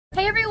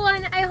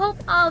everyone, I hope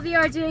all of you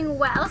are doing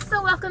well.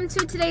 So welcome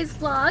to today's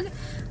vlog.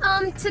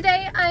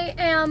 Today I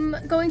am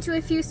going to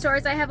a few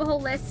stores. I have a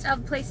whole list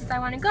of places I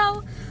want to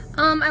go.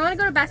 I want to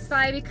go to Best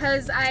Buy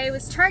because I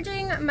was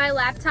charging my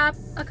laptop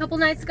a couple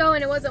nights ago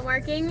and it wasn't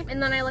working,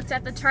 and then I looked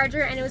at the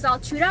charger and it was all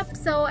chewed up,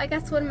 so I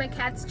guess one of my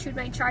cats chewed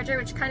my charger,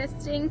 which kind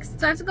of stinks,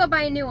 so I have to go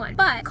buy a new one.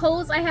 But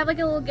Kohl's, I have like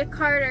a little gift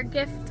card or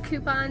gift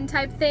coupon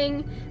type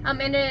thing,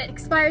 and it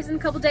expires in a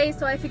couple days,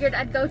 so I figured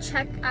I'd go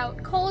check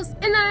out Kohl's.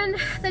 And then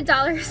the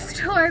dollar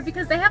store,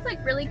 because they have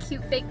like really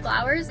cute fake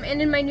flowers,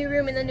 and in my new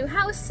room in the new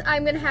house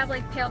I'm gonna have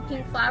like pale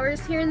pink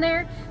flowers here and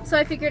there, so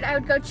I figured I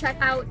would go check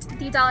out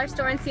the dollar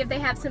store and see if they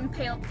have some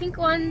pale pink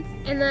ones.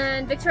 And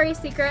then Victoria's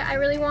Secret, I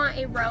really want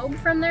a robe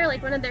from there,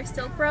 like one of their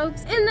silk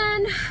robes. And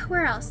then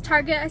where else?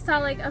 Target, I saw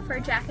like a fur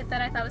jacket that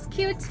I thought was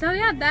cute. So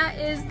yeah, that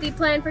is the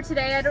plan for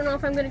today. I don't know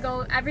if I'm gonna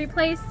go every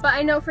place, but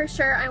I know for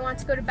sure I want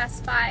to go to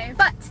Best Buy.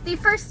 But the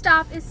first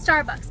stop is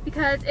Starbucks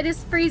because it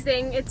is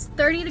freezing. It's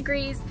 30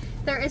 degrees.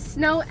 There is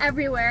snow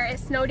everywhere. It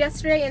snowed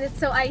yesterday and it's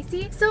so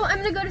icy. So I'm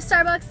gonna go to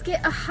Starbucks,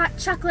 get a hot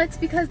chocolate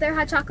because their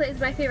hot chocolate is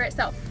my favorite.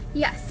 So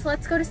yes,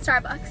 let's go to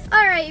Starbucks.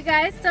 Alright you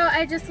guys, so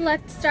I just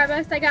left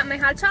Starbucks. I got my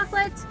hot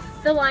chocolate.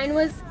 The line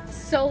was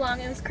so long,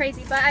 it was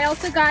crazy. But I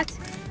also got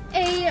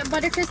a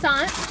butter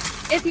croissant.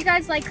 If you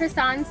guys like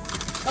croissants,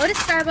 go to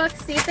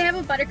Starbucks, see if they have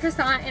a butter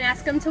croissant and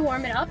ask them to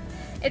warm it up.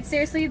 It's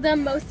seriously the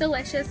most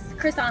delicious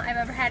croissant I've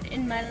ever had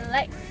in my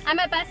life. I'm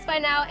at Best Buy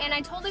now and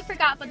I totally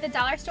forgot, but the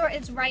dollar store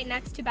is right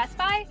next to Best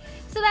Buy,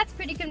 so that's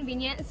pretty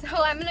convenient. So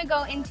I'm gonna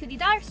go into the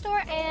dollar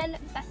store and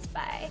Best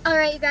Buy.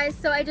 Alright you guys,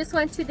 so I just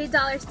went to the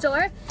dollar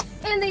store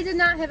and they did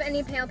not have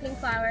any pale pink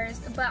flowers,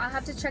 but I'll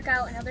have to check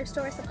out another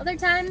store some other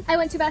time. I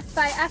went to Best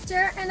Buy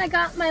after and I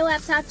got my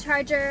laptop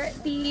charger.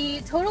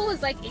 The total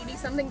was like $80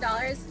 something,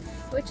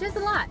 which is a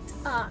lot.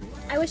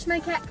 I wish my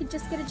cat could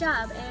just get a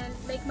job and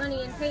make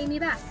money and pay me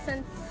back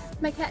since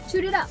my cat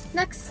chewed it up.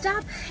 Next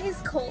stop is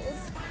Kohl's.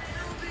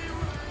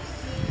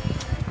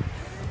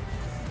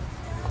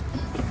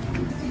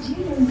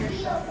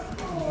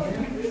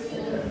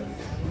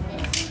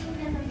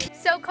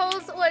 So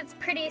Kohl's was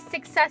pretty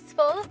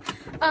successful.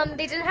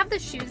 They didn't have the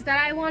shoes that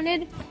I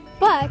wanted,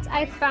 but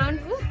I found,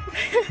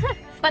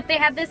 but they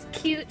have this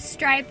cute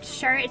striped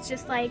shirt. It's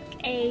just like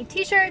a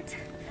t-shirt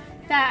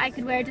that I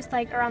could wear just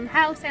like around the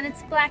house, and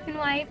it's black and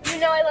white. You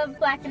know I love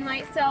black and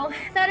white, so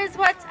that is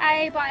what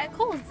I bought at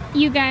Kohl's.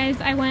 You guys,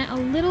 I went a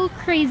little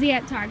crazy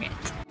at Target.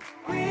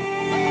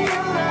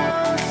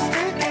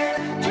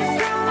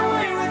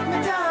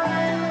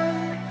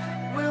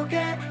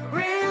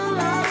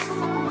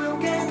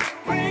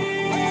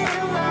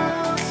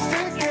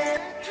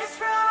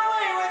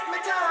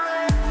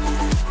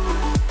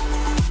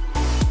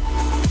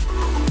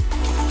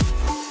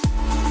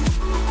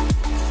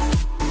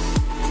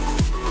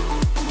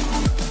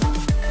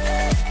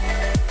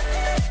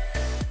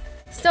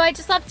 So I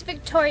just left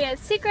Victoria's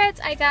Secret.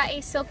 I got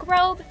a silk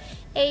robe,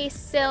 a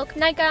silk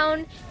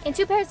nightgown, and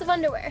 2 pairs of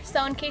underwear.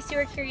 So in case you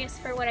were curious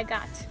for what I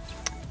got,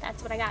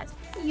 that's what I got.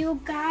 You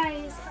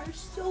guys are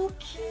so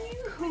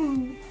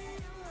cute.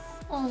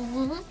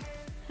 Oh,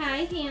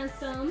 hi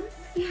handsome.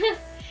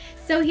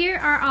 So here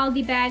are all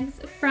the bags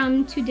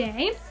from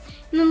today.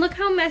 And then look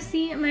how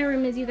messy my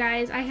room is, you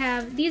guys. I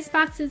have these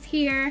boxes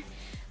here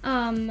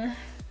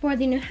for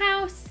the new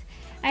house.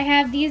 I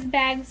have these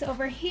bags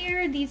over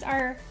here. These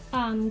are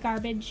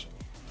garbage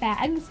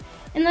bags.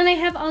 And then I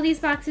have all these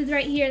boxes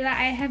right here that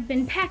I have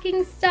been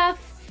packing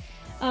stuff.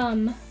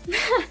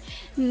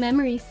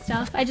 Memory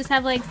stuff. I just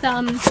have like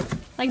some,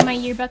 like my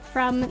yearbook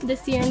from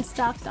this year and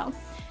stuff. So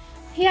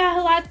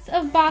yeah, lots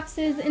of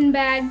boxes and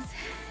bags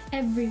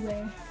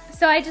everywhere.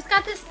 So I just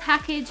got this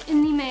package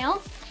in the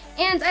mail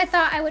and I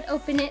thought I would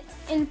open it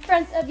in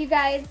front of you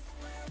guys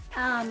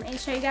and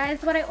show you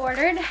guys what I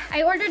ordered.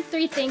 I ordered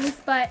 3 things,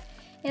 but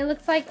it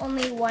looks like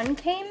only 1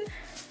 came.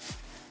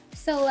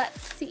 So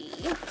let's see.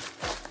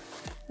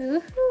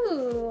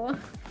 Ooh.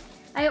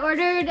 I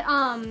ordered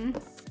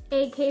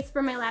a case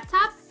for my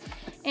laptop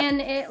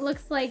and it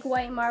looks like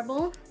white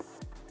marble.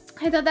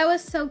 I thought that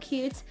was so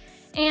cute.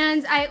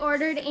 And I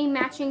ordered a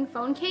matching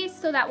phone case,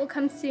 so that will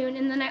come soon.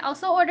 And then I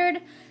also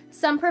ordered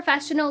some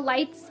professional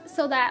lights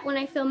so that when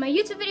I film my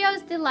YouTube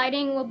videos, the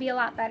lighting will be a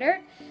lot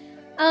better.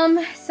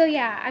 So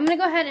yeah, I'm gonna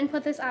go ahead and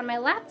put this on my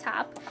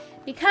laptop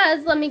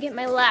because, let me get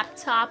my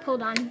laptop,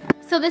 hold on.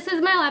 So this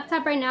is my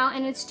laptop right now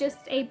and it's just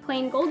a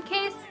plain gold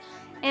case.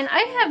 And I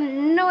have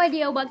no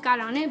idea what got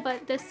on it,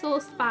 but this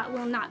little spot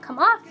will not come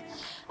off.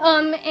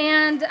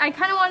 And I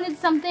kind of wanted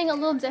something a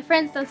little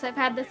different since I've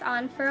had this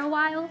on for a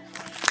while.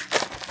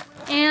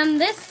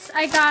 And this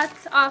I got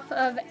off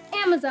of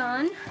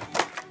Amazon.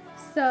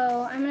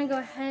 So I'm gonna go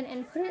ahead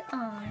and put it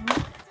on.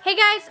 Hey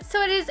guys,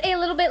 so it is a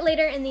little bit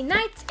later in the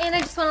night and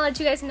I just want to let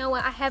you guys know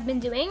what I have been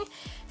doing.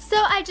 So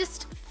I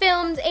just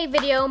filmed a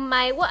video,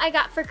 my what I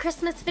got for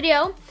Christmas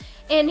video,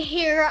 and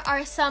here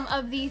are some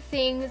of the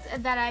things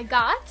that I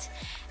got.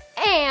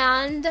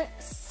 And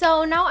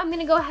so now I'm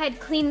gonna go ahead,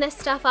 clean this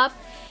stuff up,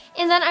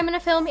 and then I'm gonna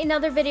film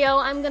another video.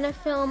 I'm gonna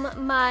film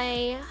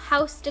my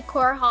house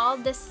decor haul.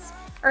 This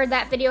or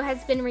that video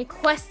has been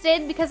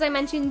requested because I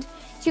mentioned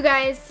to you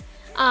guys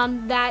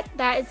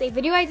that is a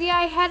video idea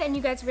I had and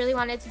you guys really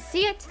wanted to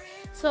see it.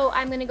 So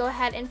I'm gonna go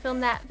ahead and film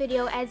that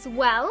video as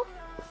well.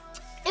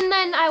 And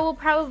then I will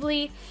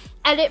probably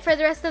edit for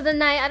the rest of the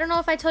night. I don't know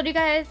if I told you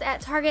guys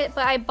at Target,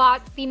 but I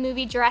bought the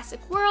movie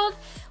Jurassic World,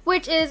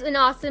 which is an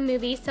awesome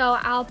movie, so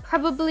I'll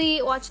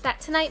probably watch that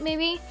tonight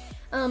maybe,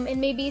 and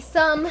maybe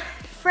some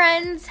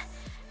Friends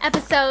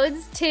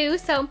episodes too.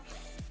 So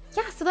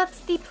yeah, so that's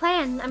the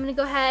plan. I'm gonna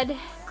go ahead,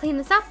 clean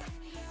this up,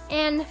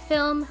 and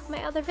film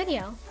my other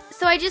video.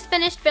 So I just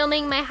finished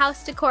filming my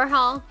house decor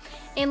haul,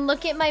 and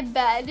look at my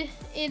bed.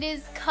 It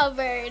is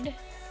covered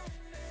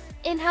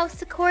in house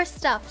decor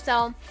stuff,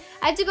 so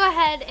I had to go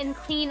ahead and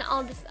clean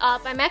all this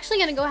up. I'm actually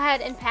gonna go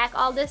ahead and pack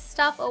all this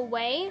stuff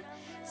away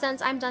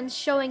since I'm done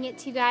showing it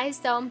to you guys.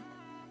 So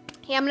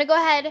yeah, I'm gonna go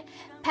ahead,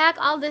 pack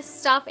all this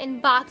stuff in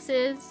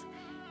boxes,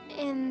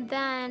 and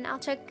then I'll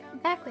check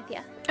back with you.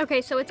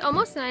 Okay, so it's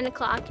almost 9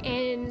 o'clock,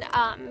 and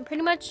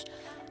pretty much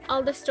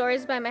all the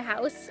stores by my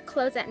house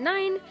close at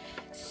 9.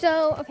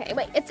 So, okay,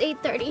 wait, it's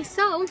 8:30.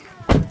 So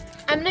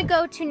I'm gonna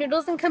go to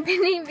Noodles and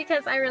Company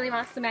because I really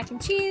want some mac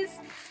and cheese.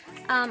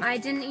 I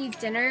didn't eat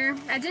dinner.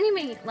 I didn't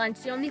even eat lunch.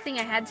 The only thing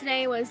I had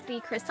today was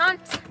the croissant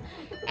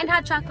and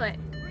hot chocolate.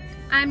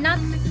 I am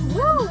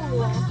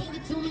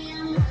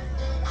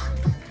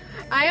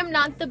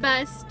not the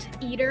best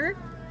eater,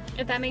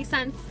 if that makes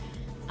sense.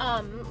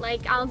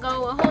 Like I'll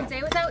go a whole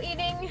day without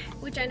eating,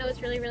 which I know is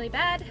really, really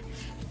bad.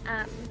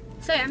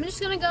 So yeah, I'm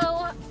just gonna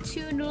go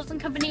to Noodles and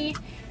Company,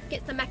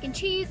 get some mac and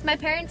cheese. My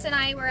parents and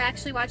I were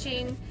actually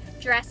watching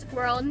Jurassic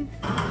World.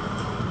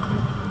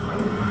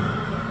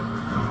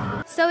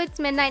 So it's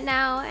midnight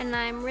now and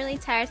I'm really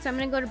tired, so I'm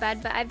gonna go to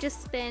bed, but I've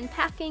just been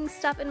packing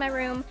stuff in my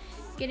room,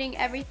 getting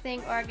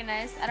everything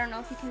organized. I don't know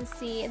if you can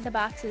see the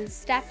boxes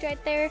stacked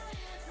right there.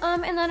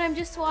 And then I'm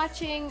just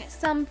watching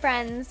some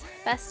Friends,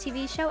 best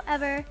TV show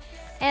ever.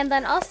 And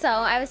then also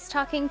I was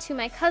talking to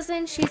my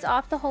cousin. She's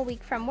off the whole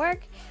week from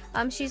work.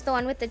 She's the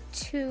one with the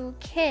 2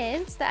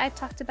 kids that I've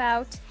talked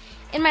about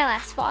in my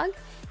last vlog.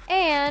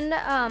 And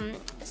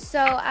so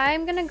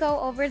I'm gonna go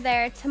over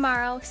there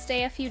tomorrow,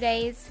 stay a few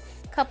days,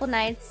 a couple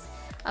nights.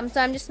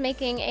 So I'm just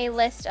making a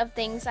list of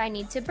things I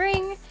need to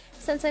bring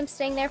since I'm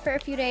staying there for a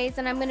few days,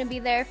 and I'm gonna be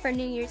there for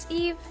New Year's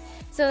Eve,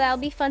 so that'll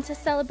be fun to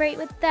celebrate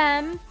with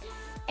them.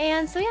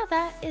 And so yeah,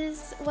 that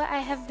is what I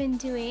have been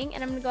doing,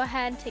 and I'm gonna go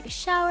ahead and take a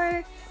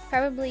shower,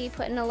 probably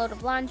put in a load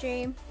of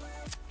laundry,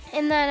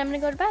 and then I'm gonna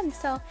go to bed.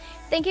 So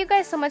thank you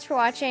guys so much for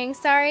watching.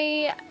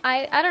 Sorry,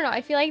 I don't know,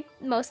 I feel like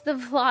most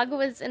of the vlog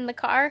was in the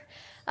car,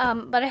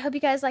 but I hope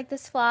you guys like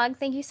this vlog.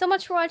 Thank you so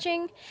much for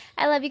watching.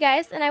 I love you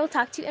guys, and I will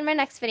talk to you in my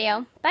next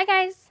video. Bye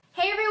guys!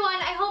 Hey everyone,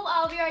 I hope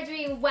all of you are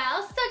doing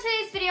well. So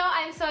today's video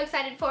I'm so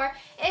excited for.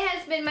 It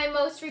has been my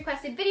most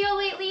requested video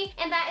lately,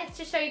 and that is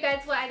to show you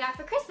guys what I got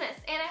for Christmas.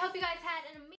 And I hope you guys had an amazing